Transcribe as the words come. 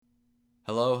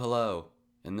Hello, hello.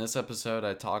 In this episode,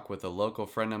 I talk with a local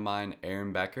friend of mine,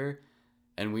 Aaron Becker,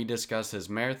 and we discuss his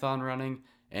marathon running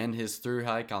and his thru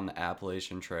hike on the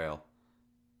Appalachian Trail.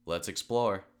 Let's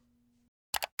explore.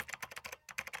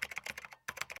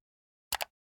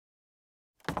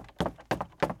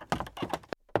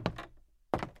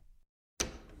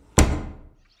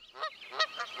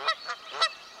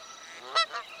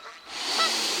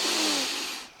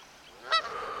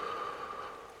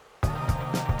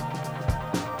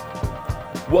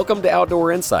 Welcome to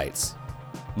Outdoor Insights.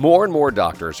 More and more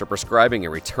doctors are prescribing a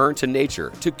return to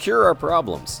nature to cure our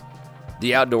problems.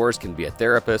 The outdoors can be a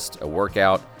therapist, a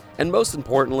workout, and most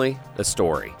importantly, a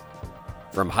story.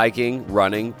 From hiking,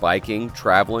 running, biking,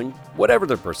 traveling, whatever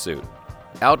the pursuit,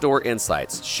 Outdoor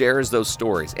Insights shares those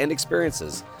stories and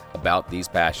experiences about these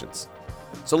passions.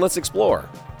 So let's explore.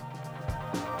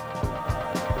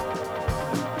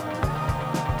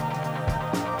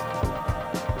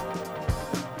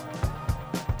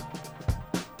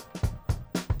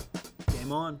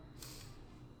 Game on.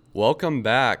 Welcome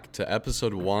back to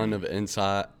episode 1 of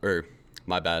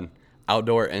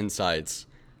Outdoor Insights.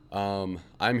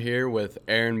 I'm here with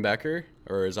Aaron Becker,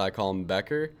 or as I call him,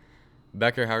 Becker.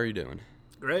 Becker, how are you doing?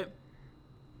 Great.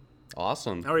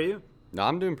 Awesome. How are you? No,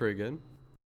 I'm doing pretty good.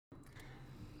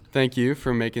 Thank you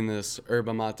for making this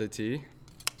yerba mate tea.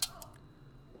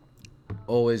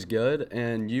 Always good.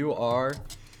 And you are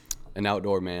an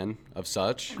outdoor man of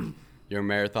such. You're a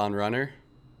marathon runner.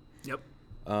 Yep.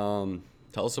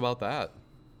 Tell us about that.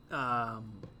 Well,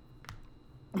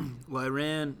 I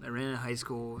ran in high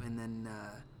school, and then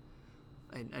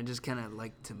I just kind of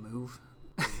like to move.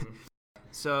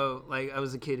 So, like, I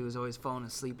was a kid who was always falling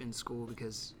asleep in school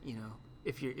because, you know,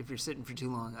 if you're sitting for too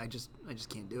long, I just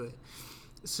can't do it.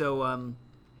 So,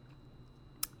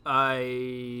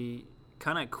 I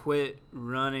kind of quit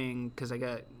running because I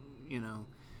got, you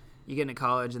get into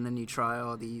college and then you try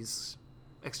all these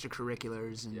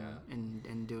extracurriculars and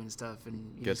doing stuff,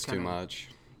 and you Gets just kinda, too much.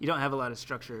 You don't have a lot of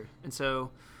structure. And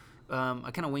so I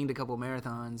kind of winged a couple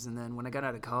marathons, and then when I got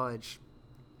out of college,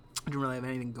 I didn't really have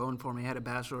anything going for me. I had a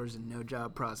bachelor's and no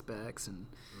job prospects, and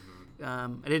I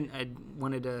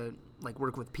wanted to like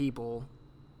work with people.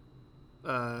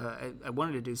 I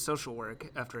wanted to do social work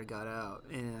after I got out,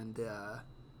 and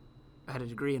I had a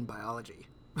degree in biology.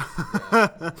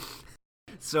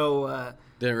 So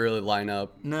Didn't really line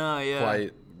up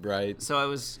quite right.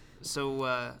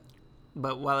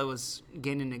 But while I was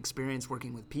gaining experience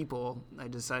working with people, I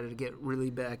decided to get really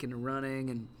back into running,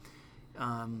 and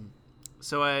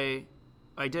so I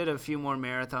did a few more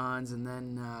marathons, and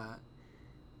then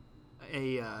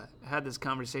I had this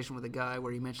conversation with a guy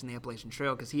where he mentioned the Appalachian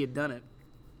Trail because he had done it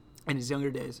in his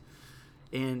younger days,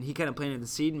 and he kind of planted the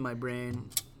seed in my brain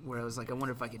where I was like, I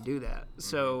wonder if I could do that.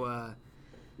 So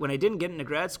when I didn't get into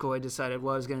grad school, I decided,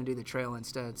 well, I was going to do the trail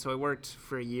instead. So I worked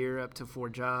for a year, up to 4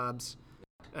 jobs,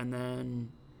 and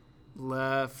then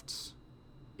left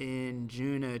in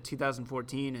June of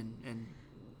 2014 and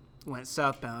went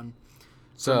southbound from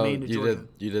So Maine to Georgia.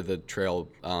 you did the trail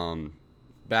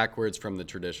backwards from the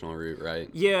traditional route,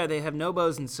 right? Yeah, they have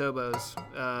nobos and sobos.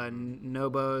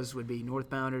 Nobos would be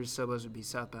northbounders, sobos would be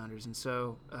southbounders. And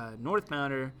so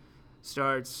northbounder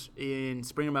starts in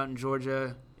Springer Mountain,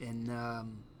 Georgia, and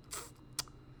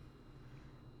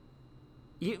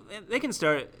they can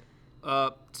start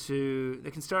as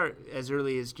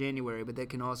early as January, but they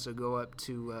can also go up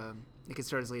to they can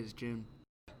start as late as June.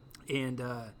 And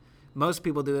most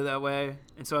people do it that way.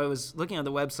 And so I was looking on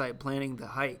the website planning the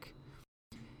hike,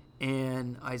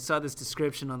 and I saw this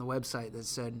description on the website that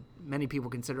said many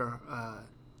people consider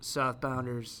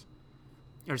southbounders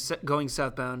or going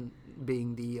southbound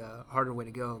being the harder way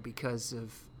to go because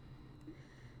of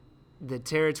the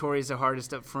territory is the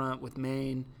hardest up front with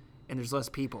Maine, and there's less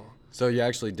people. So you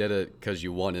actually did it because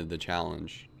you wanted the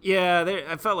challenge. Yeah,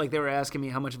 I felt like they were asking me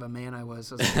how much of a man I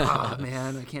was. I was like, oh,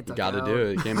 man, I can't You duck got to out. do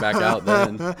it. Came back out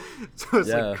then. So it's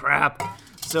Yeah. like, crap.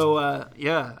 So,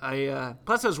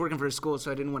 plus I was working for a school,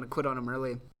 so I didn't want to quit on them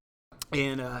early.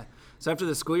 And so after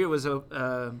the school year was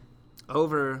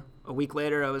over, a week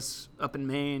later, I was up in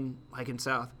Maine hiking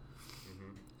south.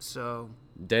 Mm-hmm. So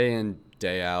Day in,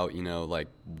 day out, like,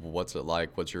 what's it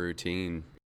like? What's your routine?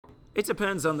 it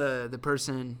depends on the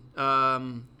person.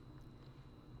 I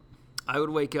would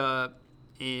wake up,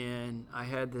 and I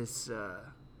had this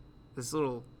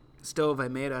little stove I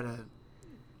made out of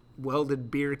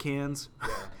welded beer cans.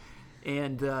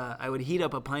 And I would heat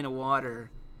up a pint of water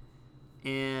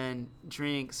and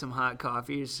drink some hot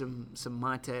coffee, some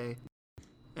mate.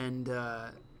 And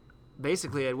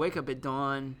basically, I'd wake up at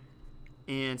dawn,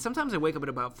 And sometimes I wake up at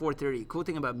about 4:30. Cool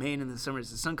thing about Maine in the summer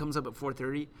is the sun comes up at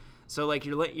 4:30. So like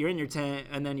you're in your tent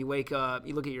and then you wake up,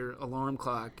 you look at your alarm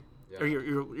clock or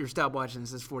your stopwatch and it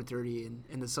says 4:30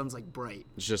 and the sun's like bright.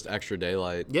 It's just extra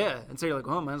daylight. Yeah, and so you're like,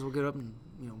 oh, might as well get up and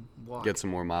walk. Get some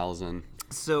more miles in.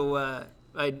 So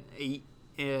I'd eat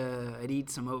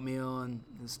some oatmeal and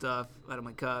stuff out of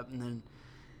my cup and then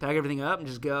pack everything up and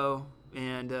just go.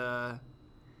 And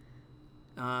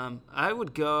I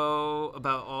would go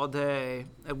about all day.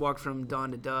 I'd walk from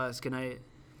dawn to dusk, and I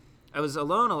was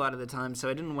alone a lot of the time, so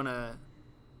I didn't want to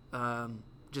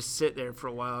just sit there for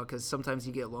a while because sometimes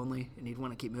you get lonely and you'd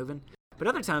want to keep moving. But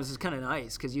other times it's kind of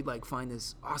nice because you'd like find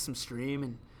this awesome stream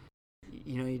and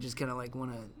you just kind of like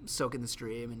want to soak in the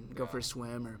stream and go for a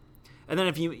swim and then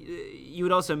if you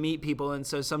would also meet people, and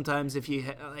so sometimes if you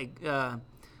I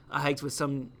hiked with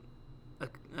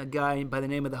a guy by the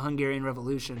name of the Hungarian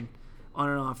Revolution on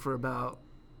and off for about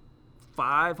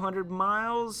 500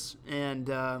 miles, and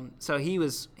so he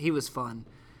was fun,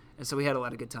 and so we had a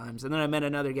lot of good times. And then I met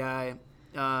another guy,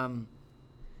 Connor,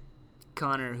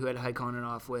 who I'd hike on and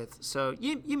off with. So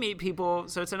you meet people,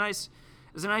 so it's a nice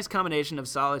combination of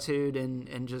solitude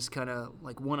and just kind of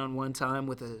like one-on-one time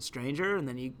with a stranger, and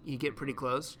then you get pretty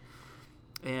close.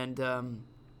 And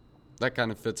that kind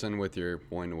of fits in with your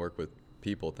wanting to work with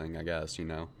people thing, I guess,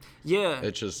 Yeah.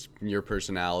 It's just your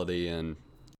personality and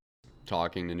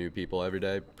talking to new people every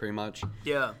day, pretty much.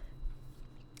 Yeah.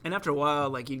 And after a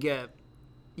while, like you'd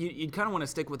kind of want to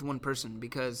stick with one person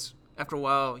because after a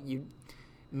while you'd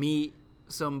meet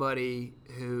somebody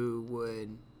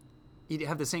who you'd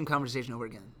have the same conversation over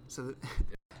again. So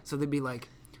they'd be like,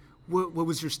 what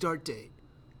was your start date?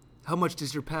 How much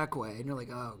does your pack weigh? And you're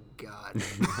like, oh, God.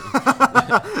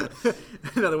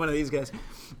 Another one of these guys.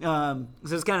 So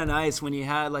it's kind of nice when you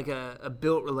had like a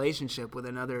built relationship with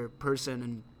another person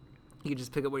and you could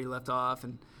just pick up where you left off.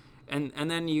 And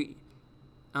then you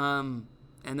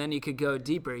could go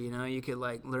deeper, You could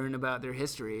like learn about their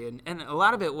history. And a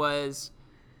lot of it was,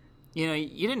 you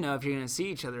didn't know if you're going to see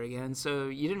each other again. So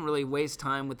you didn't really waste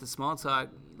time with the small talk.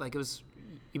 Like it was...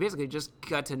 You basically just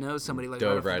got to know somebody like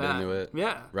dove right into it.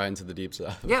 Yeah. Right into the deep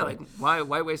stuff. Yeah, like why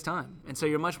waste time? And so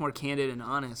you're much more candid and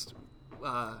honest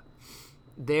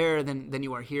there than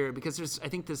you are here because I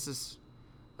think this is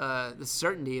the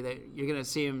certainty that you're going to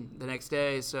see him the next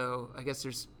day. So I guess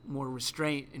there's more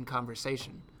restraint in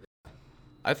conversation.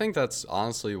 I think that's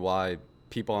honestly why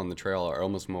people on the trail are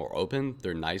almost more open.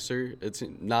 They're nicer. It's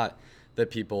not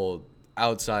that people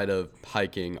outside of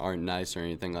hiking aren't nice or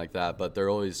anything like that, but they're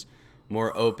always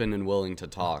more open and willing to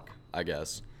talk, I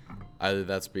guess. Either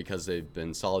that's because they've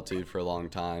been solitude for a long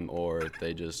time or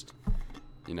they just,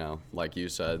 like you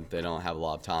said, they don't have a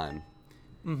lot of time.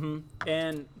 Mm-hmm.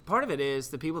 And part of it is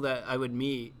the people that I would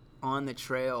meet on the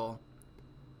trail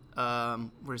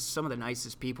were some of the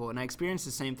nicest people. And I experienced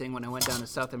the same thing when I went down to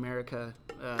South America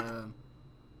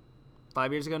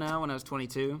 5 years ago now when I was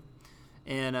 22.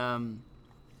 And,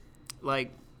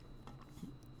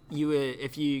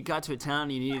 if you got to a town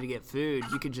and you needed to get food,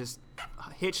 you could just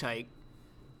hitchhike.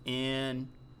 And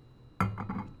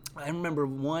I remember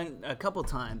a couple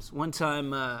times. One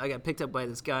time I got picked up by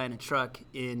this guy in a truck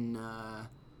in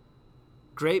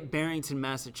Great Barrington,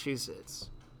 Massachusetts.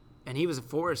 And he was a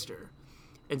forester.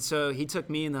 And so he took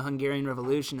me and the Hungarian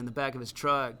Revolution in the back of his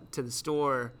truck to the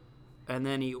store. And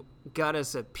then he got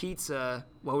us a pizza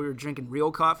while we were drinking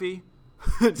real coffee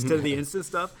instead of the instant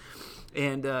stuff.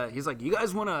 And he's like, you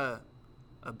guys want a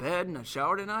bed and a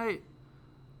shower tonight?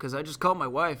 Because I just called my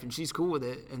wife, and she's cool with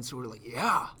it. And so we're like,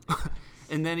 yeah.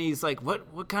 And then he's like,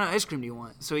 what kind of ice cream do you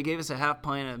want? So he gave us a half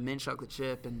pint of mint chocolate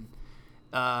chip, and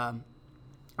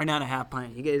or not a half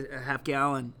pint. He gave a half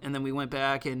gallon. And then we went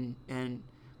back, and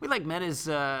we met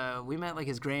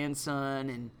his grandson,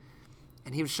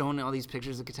 and he was showing all these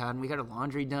pictures of Katahdin. We got our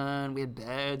laundry done. We had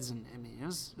beds, and I mean, it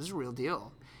was a real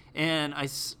deal. And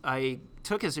I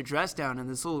took his address down in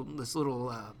this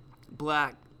little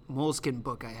black moleskin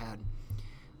book I had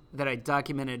that I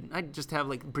documented. I just have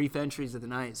like brief entries of the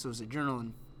night, so it was a journal.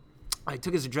 And I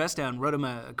took his address down, wrote him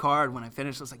a card. When I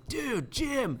finished, I was like, "Dude,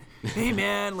 Jim, hey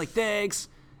man, like thanks,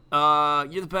 you're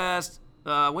the best.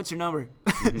 What's your number?"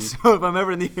 Mm-hmm. So if I'm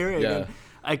ever in the area, again,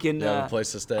 I can have a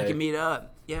place to stay. I can meet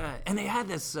up. Yeah, and they had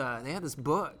this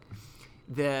book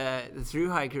that the through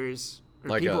hikers.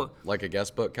 Like a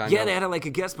guest book kind of? Yeah, they had a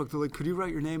guest book. They're like, could you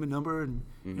write your name and number and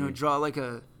draw like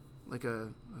a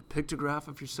pictograph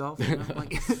of yourself,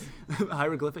 like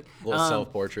hieroglyphic. A little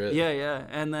self-portrait. Yeah.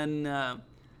 And then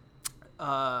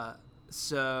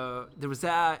so there was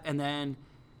that, and then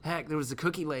there was the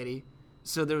cookie lady.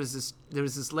 So there was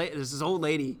this old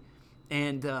lady,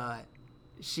 and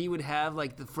she would have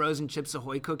like the frozen Chips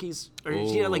Ahoy cookies, or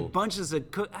she had Ooh. like bunches of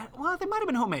well, they might have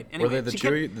been homemade. Anyway, Were they the she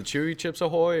kept- the chewy Chips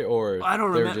Ahoy, or I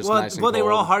don't they were remember. just Well, nice and well, they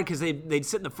were all cold? hard because they'd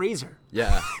sit in the freezer.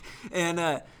 Yeah.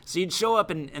 And so you'd show up,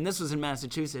 and this was in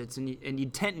Massachusetts, and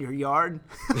you'd tent in your yard,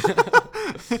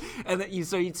 and then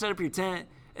so you'd set up your tent,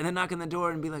 and then knock on the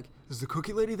door and be like, "Is the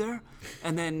cookie lady there?"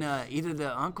 And then either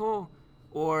the uncle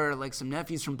or like some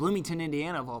nephews from Bloomington,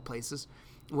 Indiana, of all places,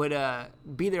 would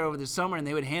be there over the summer, and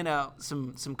they would hand out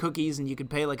some cookies, and you could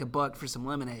pay like $1 for some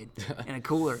lemonade in a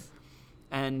cooler.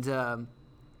 And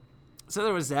so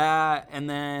there was that, and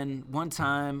then one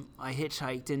time I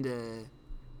hitchhiked into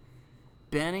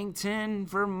Bennington,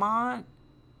 Vermont,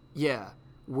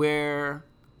 where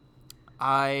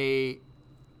I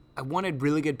wanted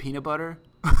really good peanut butter.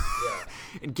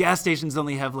 And gas stations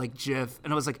only have like Jif,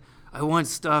 and I was like, I want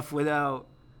stuff without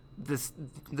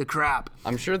the crap.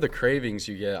 I'm sure the cravings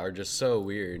you get are just so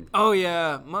weird. Oh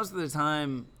yeah, most of the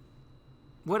time,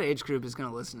 what age group is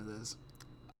gonna listen to this?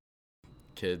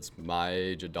 Kids my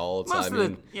age, adults. Most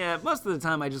of the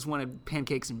time I just wanted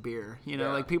pancakes and beer. You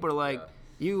know, like people are like,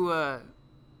 you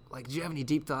like, do you have any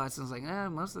deep thoughts? And I was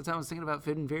like, most of the time I was thinking about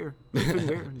food and beer,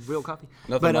 and real coffee.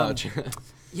 Nothing much.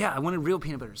 Yeah, I wanted real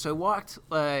peanut butter. So I walked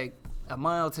like a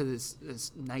mile to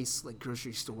this nice like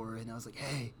grocery store, and I was like,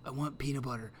 hey, I want peanut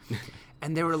butter.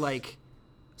 And they were like,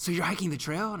 so you're hiking the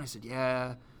trail? And I said,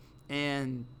 yeah.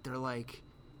 And they're like,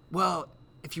 well,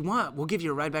 if you want, we'll give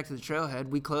you a ride back to the trailhead.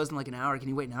 We close in like an hour. Can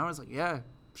you wait an hour? I was like, yeah,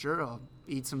 sure. I'll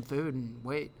eat some food and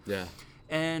wait. Yeah.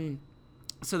 And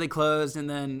so they closed, and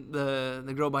then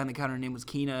the girl behind the counter, her name was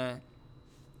Keena,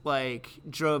 like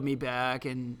drove me back,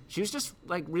 and she was just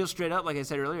like real straight up. Like I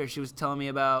said earlier, she was telling me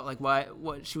about like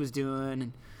what she was doing,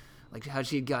 and like how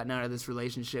she had gotten out of this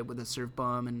relationship with a surf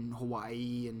bum in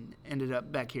Hawaii and ended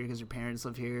up back here because her parents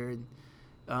live here.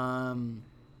 And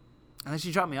then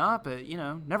she dropped me off, but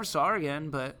never saw her again.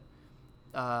 But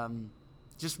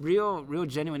just real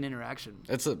genuine interaction.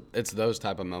 It's those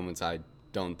type of moments I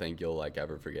don't think you'll like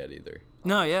ever forget either.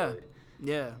 No, yeah.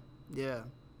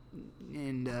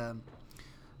 And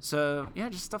so yeah,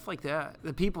 just stuff like that.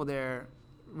 The people there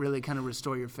really kind of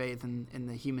restore your faith in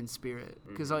the human spirit,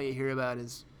 because all you hear about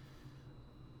is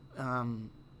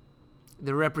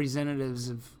the representatives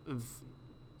of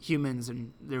humans,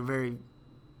 and they're very,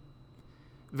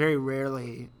 very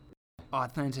rarely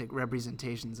authentic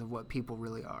representations of what people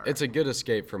really are. It's a good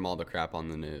escape from all the crap on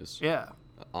the news. Yeah.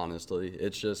 Honestly,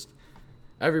 it's just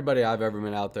everybody I've ever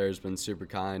met out there has been super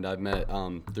kind. I've met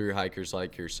through hikers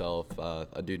like yourself,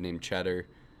 a dude named Cheddar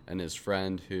and his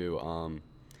friend who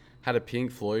had a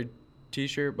Pink Floyd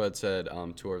t-shirt but said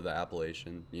Tour of the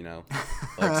Appalachian,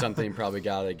 like something he probably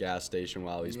got at a gas station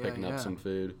while he's picking up some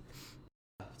food.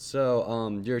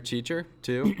 So you're a teacher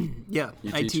too? Yeah,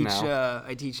 You I teach teach now?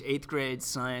 I teach 8th grade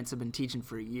science. I've been teaching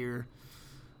for a year.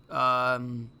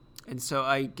 And so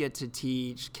I get to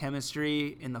teach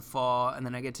chemistry in the fall, and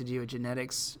then I get to do a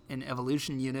genetics and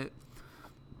evolution unit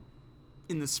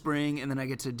in the spring, and then I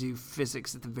get to do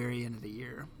physics at the very end of the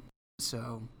year.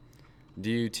 So, Do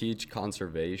you teach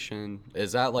conservation?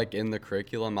 Is that like in the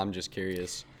curriculum? I'm just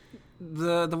curious.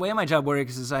 the way my job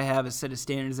works is I have a set of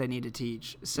standards I need to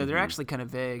teach. So they're actually kind of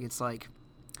vague. It's like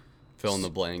Fill in the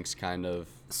blanks, kind of.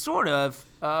 sort of.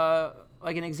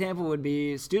 Like an example would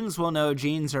be students will know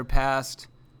genes are passed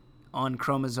on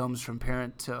chromosomes from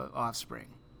parent to offspring.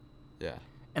 Yeah.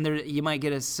 And there you might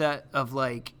get a set of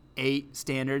like 8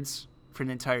 standards for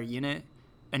an entire unit,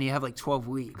 and you have like 12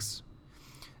 weeks.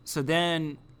 So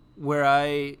then what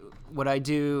I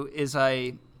do is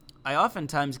I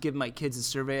oftentimes give my kids a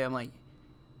survey. I'm like,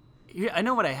 I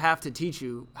know what I have to teach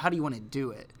you. How do you want to do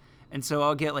it? And so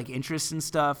I'll get like interests and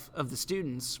stuff of the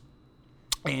students.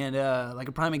 And like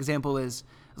a prime example is,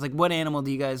 I was like, what animal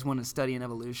do you guys want to study in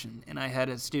evolution? And I had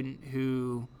a student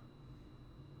who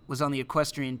was on the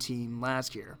equestrian team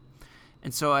last year.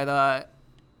 And so I thought,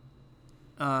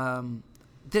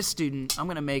 this student, I'm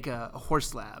going to make a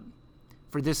horse lab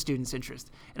for this student's interest.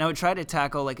 And I would try to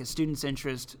tackle like a student's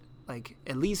interest, like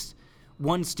at least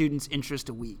one student's interest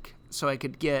a week. So I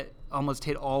could almost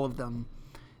hit all of them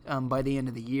by the end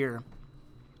of the year.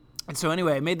 And so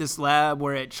anyway, I made this lab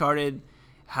where it charted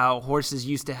how horses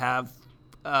used to have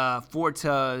 4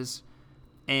 toes,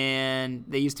 and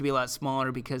they used to be a lot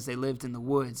smaller because they lived in the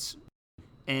woods.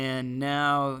 And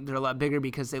now they're a lot bigger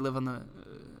because they live on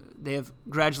they have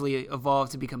gradually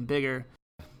evolved to become bigger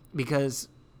because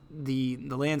the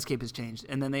landscape has changed.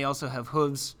 And then they also have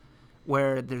hooves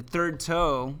where their third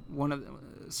toe,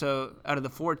 so out of the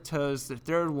 4 toes, the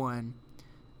third one,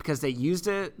 because they used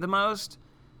it the most,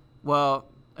 well,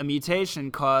 a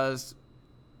mutation caused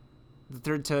the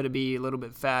third toe to be a little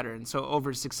bit fatter. And so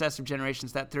over successive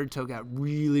generations, that third toe got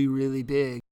really, really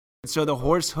big. So the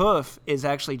horse hoof is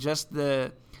actually just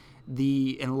the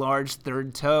enlarged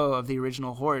third toe of the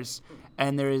original horse.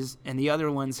 And the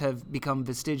other ones have become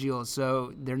vestigial,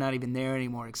 so they're not even there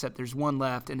anymore, except there's one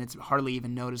left, and it's hardly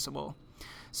even noticeable.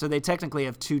 So they technically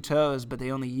have two toes, but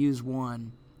they only use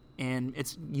one. And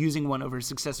it's using one over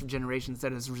successive generations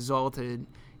that has resulted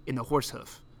in the horse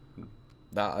hoof.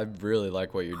 I really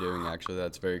like what you're doing, actually.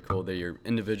 That's very cool that you're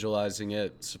individualizing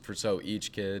it so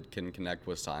each kid can connect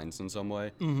with science in some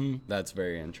way. Mm-hmm. That's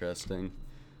very interesting.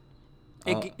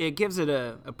 It gives it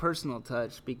a personal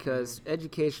touch because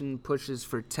education pushes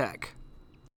for tech.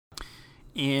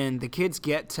 And the kids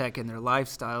get tech in their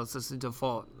lifestyles. That's the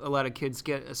default. A lot of kids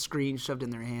get a screen shoved in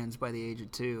their hands by the age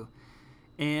of 2.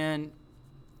 And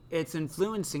it's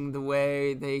influencing the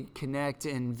way they connect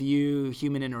and view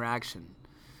human interaction.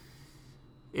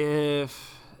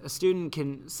 If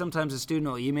sometimes a student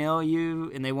will email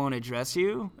you and they won't address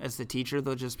you as the teacher.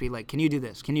 They'll just be like, can you do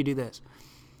this? Can you do this?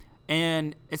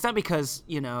 And it's not because,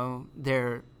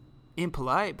 they're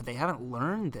impolite, but they haven't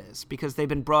learned this because they've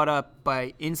been brought up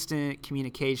by instant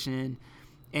communication,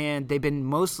 and they've been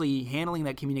mostly handling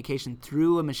that communication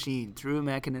through a machine, through a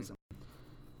mechanism.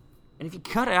 And if you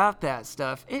cut out that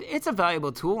stuff, it's a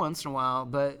valuable tool once in a while,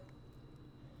 but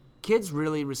kids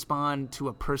really respond to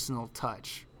a personal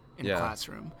touch in a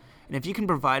classroom. And if you can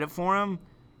provide it for them,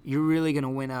 you're really going to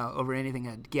win out over anything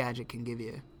a gadget can give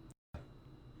you.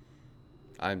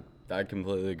 I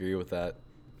completely agree with that.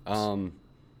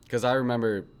 Because I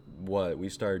remember we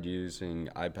started using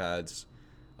iPads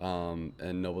in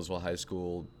Noblesville High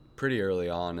School pretty early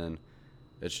on, and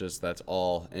it's just that's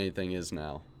all anything is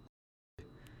now.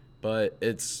 But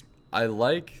that's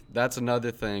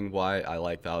another thing why I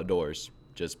like the outdoors,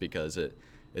 just because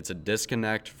it's a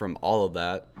disconnect from all of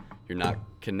that. You're not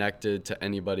connected to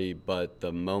anybody but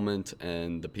the moment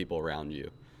and the people around you.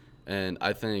 And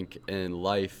I think in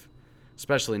life,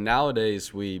 especially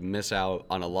nowadays, we miss out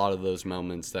on a lot of those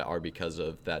moments that are because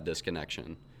of that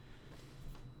disconnection.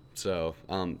 So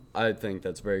I think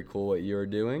that's very cool what you're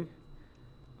doing.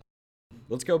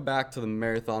 Let's go back to the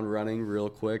marathon running real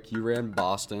quick. You ran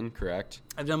Boston, correct?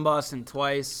 I've done Boston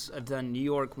twice. I've done New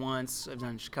York once. I've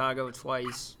done Chicago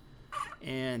twice.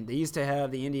 And they used to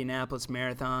have the Indianapolis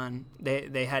Marathon.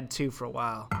 They had 2 for a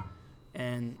while.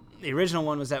 And the original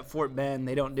one was at Fort Bend.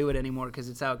 They don't do it anymore because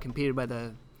it's out competed by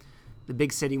the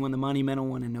big city one, the Monumental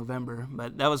one in November.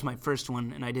 But that was my first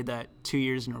one, and I did that 2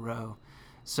 years in a row.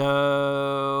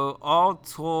 So all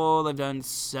told, I've done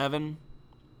 7.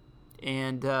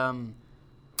 And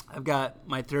I've got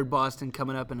my 3rd Boston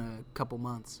coming up in a couple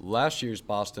months. Last year's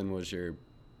Boston was your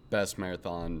best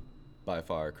marathon by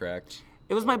far, correct?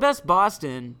 It was my best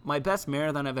Boston. My best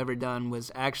marathon I've ever done was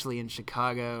actually in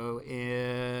Chicago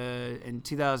in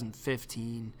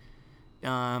 2015.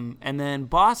 And then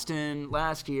Boston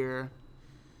last year,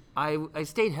 I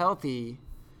stayed healthy.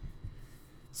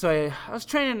 So I was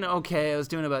training okay. I was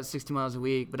doing about 60 miles a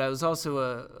week, but I was also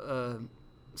a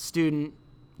student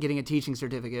getting a teaching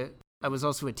certificate. I was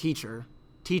also a teacher,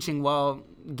 teaching while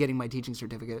getting my teaching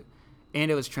certificate,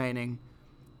 and it was training.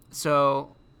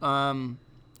 So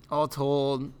all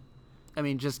told,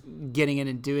 just getting in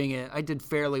and doing it, I did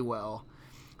fairly well.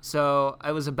 So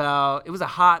it was a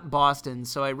hot Boston,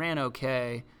 so I ran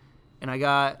okay, and I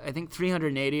got, I think,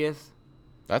 380th.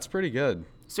 That's pretty good.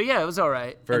 So yeah, it was all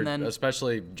right. And then,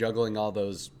 especially juggling all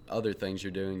those other things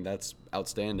you're doing, that's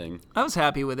outstanding. I was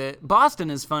happy with it. Boston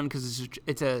is fun because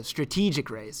it's a strategic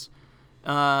race.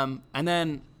 And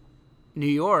then New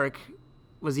York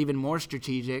was even more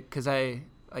strategic because I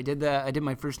did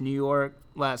my first New York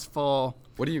last fall.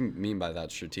 What do you mean by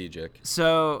that, strategic?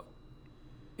 So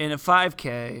in a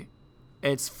 5K,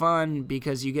 it's fun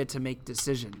because you get to make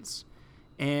decisions.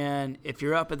 And if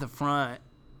you're up at the front,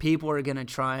 people are going to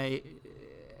try.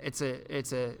 It's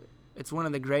one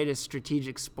of the greatest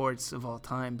strategic sports of all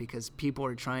time because people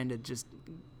are trying to just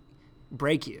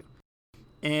break you.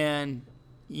 And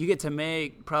you get to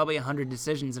make probably 100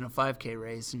 decisions in a 5K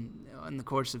race in the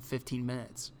course of 15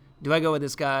 minutes. Do I go with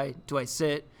this guy? Do I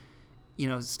sit?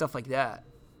 Stuff like that.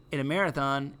 In a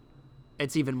marathon,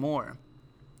 it's even more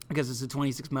because it's a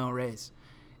 26-mile race.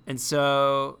 And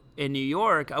so in New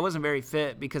York, I wasn't very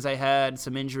fit because I had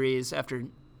some injuries after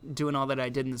doing all that I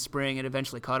did in the spring. It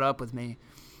eventually caught up with me.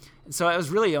 And so I was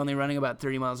really only running about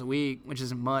 30 miles a week, which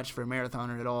isn't much for a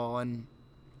marathoner at all. And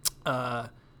I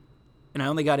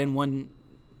only got in one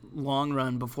long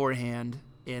run beforehand,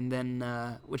 and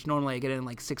then which normally I get in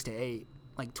like 6 to 8,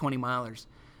 like 20 milers.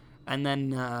 And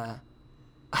then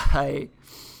I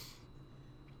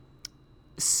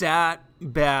sat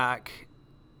back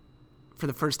for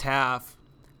the first half,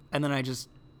 and then I just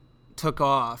took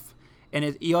off.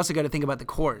 And you also got to think about the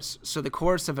course. So the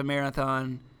course of a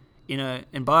marathon,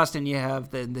 in Boston, you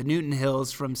have the Newton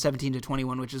Hills from 17 to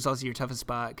 21, which is also your toughest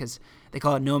spot because they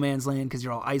call it no man's land because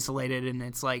you're all isolated, and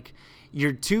it's like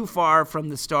you're too far from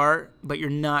the start, but you're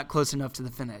not close enough to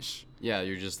the finish. Yeah,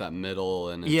 you're just that middle,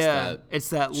 and it's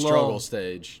that struggle lull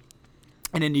stage.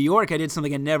 And in New York, I did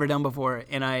something I'd never done before,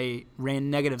 and I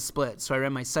ran negative split. So I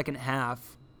ran my second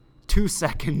half 2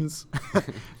 seconds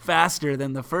faster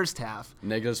than the first half.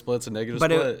 Negative split's a negative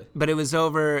split. But it was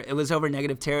over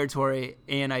negative territory,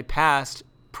 and I passed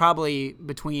probably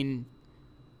between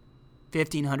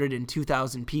 1,500 and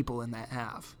 2,000 people in that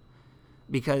half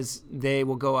because they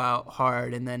will go out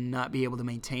hard and then not be able to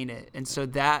maintain it. And so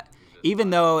that, even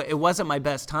though it wasn't my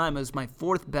best time, it was my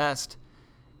fourth best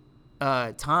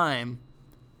time,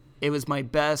 it was my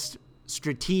best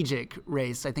strategic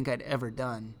race I think I'd ever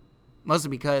done. Mostly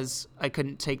because I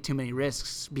couldn't take too many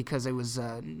risks because I was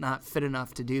not fit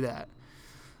enough to do that.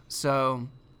 So,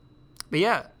 but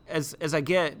yeah, as I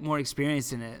get more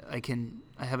experience in it,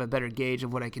 I have a better gauge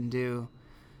of what I can do.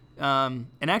 And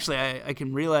actually, I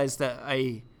can realize that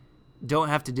I don't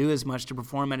have to do as much to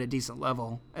perform at a decent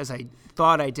level as I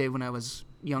thought I did when I was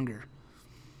younger.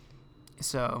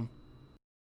 So,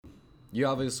 you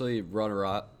obviously run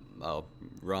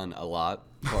a lot.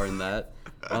 Pardon that.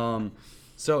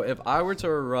 So if I were to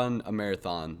run a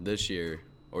marathon this year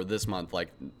or this month, like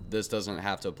this doesn't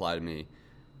have to apply to me,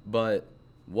 but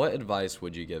what advice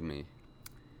would you give me?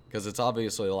 Because it's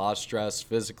obviously a lot of stress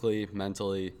physically,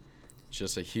 mentally. It's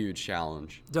just a huge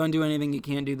challenge. Don't do anything you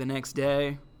can't do the next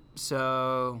day.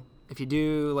 So if you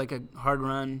do like a hard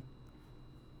run,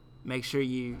 make sure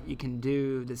you can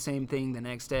do the same thing the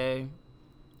next day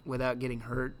without getting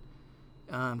hurt,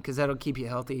 because that'll keep you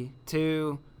healthy.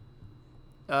 2,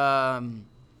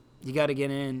 you got to get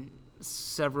in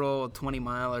several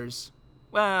 20-milers.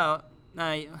 Well,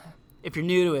 if you're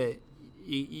new to it,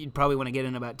 you'd probably want to get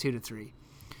in about 2 to 3.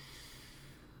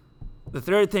 The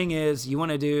third thing is you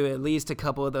want to do at least a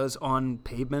couple of those on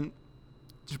pavement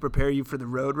to prepare you for the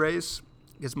road race.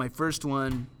 Because my first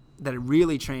one that I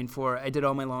really trained for, I did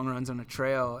all my long runs on a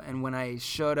trail. And when I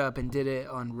showed up and did it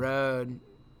on road,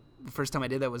 the first time I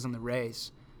did that was on the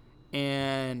race.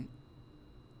 And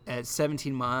at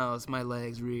 17 miles, my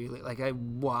legs really, I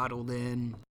waddled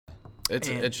in.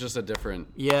 It's just a different.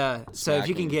 Yeah. So if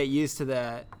you can smacking. get used to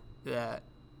that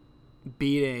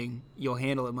beating, you'll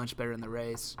handle it much better in the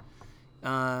race.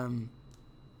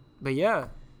 But yeah,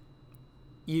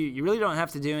 you really don't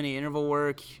have to do any interval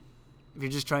work if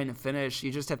you're just trying to finish.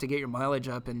 You just have to get your mileage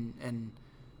up and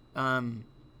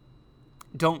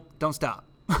don't stop.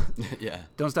 Yeah.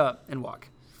 Don't stop and walk.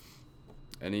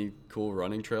 Any cool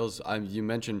running trails? You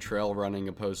mentioned trail running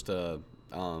opposed to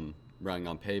running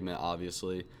on pavement,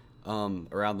 obviously.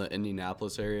 Around the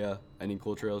Indianapolis area, any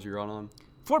cool trails you run on?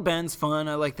 Fort Bend's fun.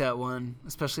 I like that one,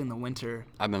 especially in the winter.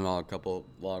 I've been on a couple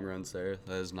long runs there.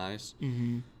 That is nice.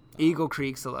 Mm-hmm. Eagle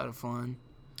Creek's a lot of fun.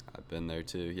 I've been there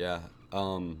too, yeah.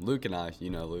 Luke and I,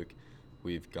 Luke,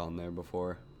 we've gone there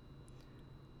before.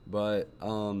 But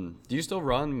do you still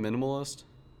run minimalist?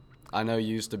 I know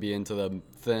you used to be into the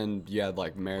thin, you had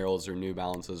like Merrells or New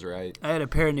Balances, right? I had a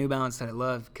pair of New Balance that I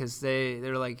loved because they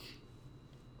were like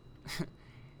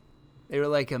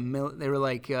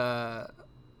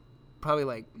probably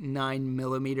like 9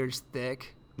 millimeters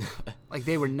thick. Like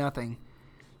they were nothing.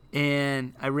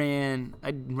 And I'd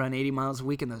run 80 miles a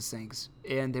week in those things.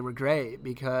 And they were great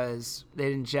because they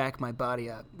didn't jack my body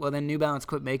up. Well, then New Balance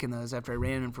quit making those after I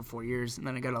ran them for 4 years, and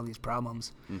then I got all these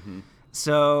problems. Mm-hmm.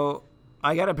 So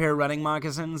I got a pair of running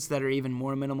moccasins that are even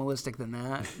more minimalistic than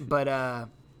that. But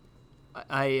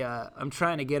I'm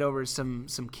trying to get over some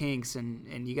kinks,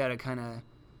 and you gotta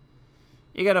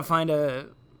find a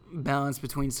balance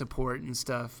between support and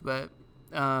stuff. But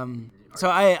so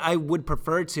I would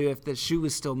prefer to if the shoe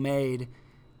was still made,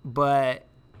 but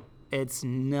it's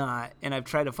not. And I've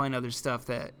tried to find other stuff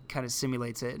that kind of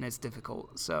simulates it, and it's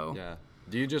difficult. So yeah.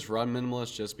 Do you just run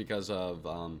minimalist just because of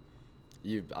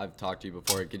I've talked to you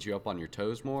before, it gets you up on your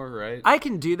toes more, right? I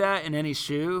can do that in any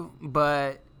shoe,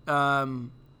 but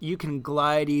you can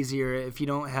glide easier if you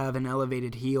don't have an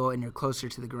elevated heel and you're closer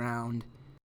to the ground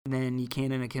than you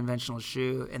can in a conventional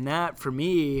shoe. And that, for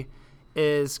me,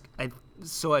 is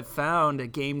I've found a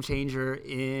game changer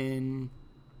in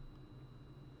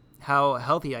how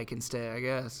healthy I can stay, I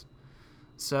guess.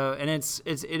 So, and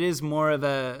it is more of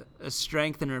a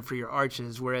strengthener for your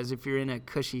arches, whereas if you're in a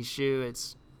cushy shoe,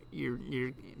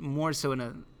 you're more so in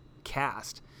a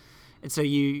cast. And so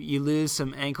you lose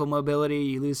some ankle mobility,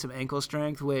 you lose some ankle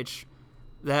strength, which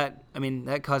that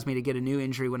caused me to get a new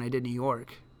injury when I did New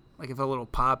York. Like I felt a little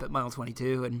pop at mile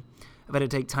 22, and I've had to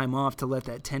take time off to let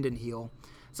that tendon heal.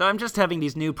 So I'm just having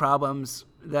these new problems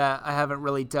that I haven't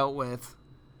really dealt with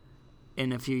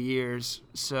in a few years.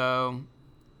 So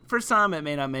for some, it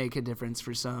may not make a difference.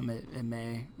 For some, it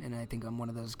may. And I think I'm one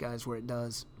of those guys where it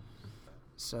does.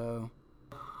 So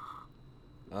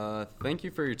thank you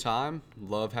for your time.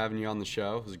 Love having you on the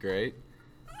show. It was great.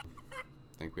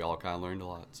 I think we all kind of learned a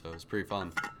lot, so it was pretty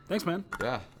fun. Thanks, man.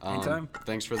 Yeah. Anytime.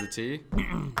 Thanks for the tea.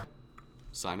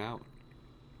 Sign out.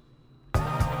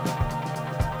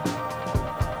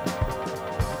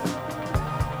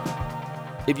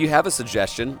 If you have a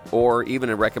suggestion or even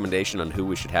a recommendation on who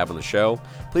we should have on the show,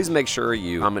 please make sure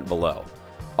you comment below.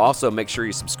 Also, make sure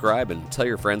you subscribe and tell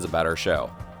your friends about our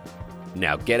show.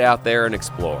 Now get out there and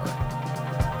explore.